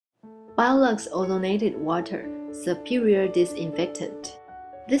Biolux ozonated water, superior disinfectant.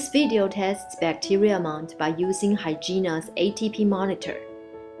 This video tests bacteria amount by using Hygiena's ATP monitor.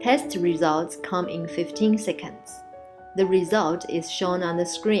 Test results come in 15 seconds. The result is shown on the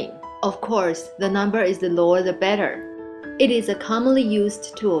screen. Of course, the number is the lower the better. It is a commonly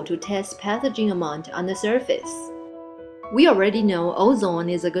used tool to test pathogen amount on the surface. We already know ozone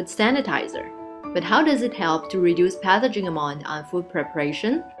is a good sanitizer, but how does it help to reduce pathogen amount on food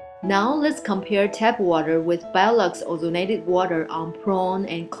preparation? Now let's compare tap water with Biolux ozonated water on prawn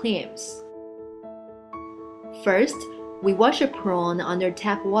and clams. First, we wash a prawn under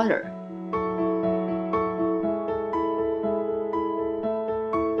tap water.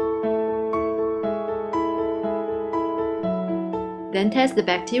 Then test the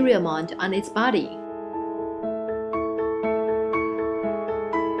bacteria amount on its body.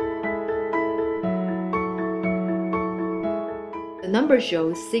 The number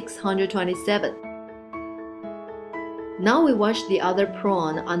shows 627. Now we wash the other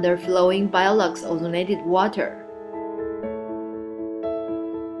prawn under flowing Biolux ozonated water.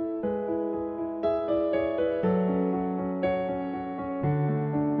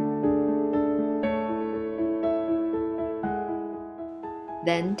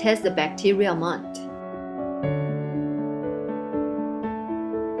 Then test the bacteria amount.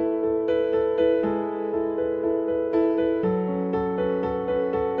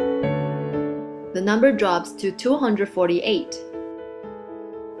 The number drops to 248.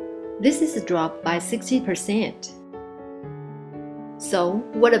 This is a drop by 60%. So,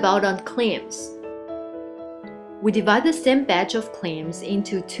 what about on clams? We divide the same batch of clams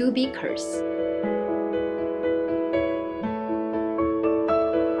into 2 beakers.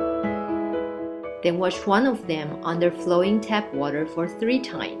 Then wash one of them under flowing tap water for 3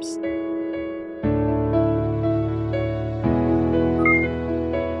 times.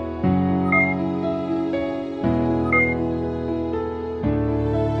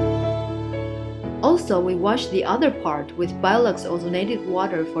 Also, we wash the other part with Biolux ozonated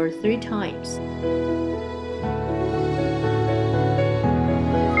water for 3 times.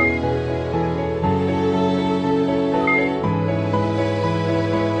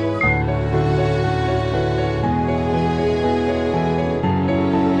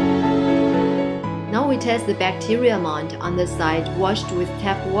 Now we test the bacteria amount on the side washed with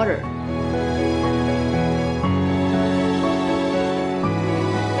tap water.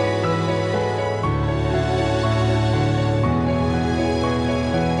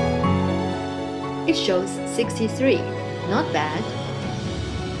 It shows 63, not bad.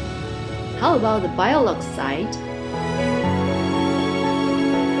 How about the Biolux side?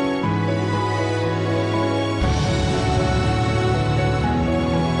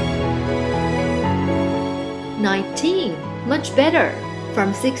 "19, much better.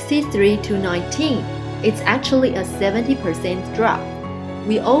 From 63 to 19, it's actually a 70% drop.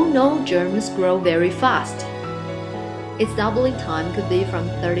 We all know germs grow very fast. Its doubling time could be from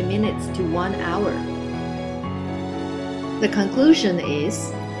 30 minutes to 1 hour. The conclusion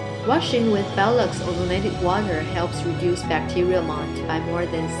is, washing with Biolux ozonated water helps reduce bacterial amount by more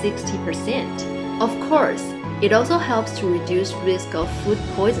than 60%. Of course, it also helps to reduce risk of food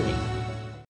poisoning.